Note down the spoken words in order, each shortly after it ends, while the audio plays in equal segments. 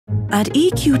At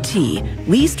EQT,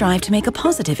 we strive to make a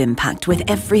positive impact with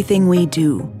everything we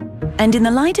do. And in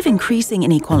the light of increasing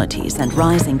inequalities and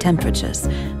rising temperatures,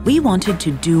 we wanted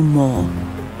to do more.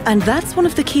 And that's one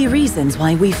of the key reasons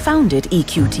why we founded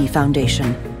EQT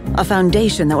Foundation, a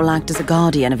foundation that will act as a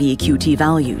guardian of EQT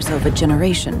values over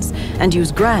generations and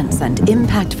use grants and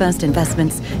impact-first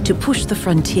investments to push the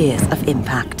frontiers of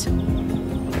impact.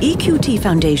 EQT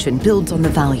Foundation builds on the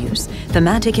values,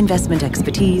 thematic investment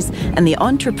expertise, and the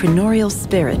entrepreneurial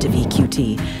spirit of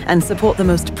EQT, and support the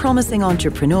most promising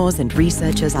entrepreneurs and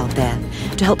researchers out there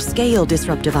to help scale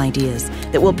disruptive ideas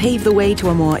that will pave the way to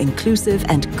a more inclusive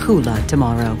and cooler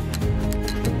tomorrow.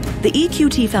 The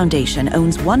EQT Foundation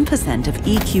owns 1% of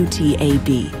EQT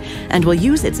AB and will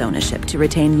use its ownership to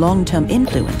retain long-term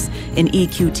influence in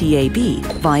EQT AB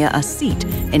via a seat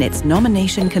in its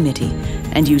nomination committee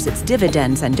and use its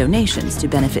dividends and donations to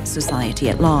benefit society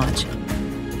at large.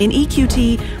 In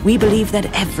EQT, we believe that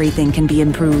everything can be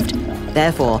improved.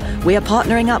 Therefore, we are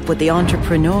partnering up with the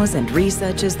entrepreneurs and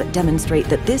researchers that demonstrate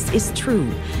that this is true,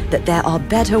 that there are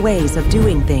better ways of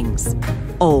doing things,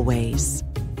 always.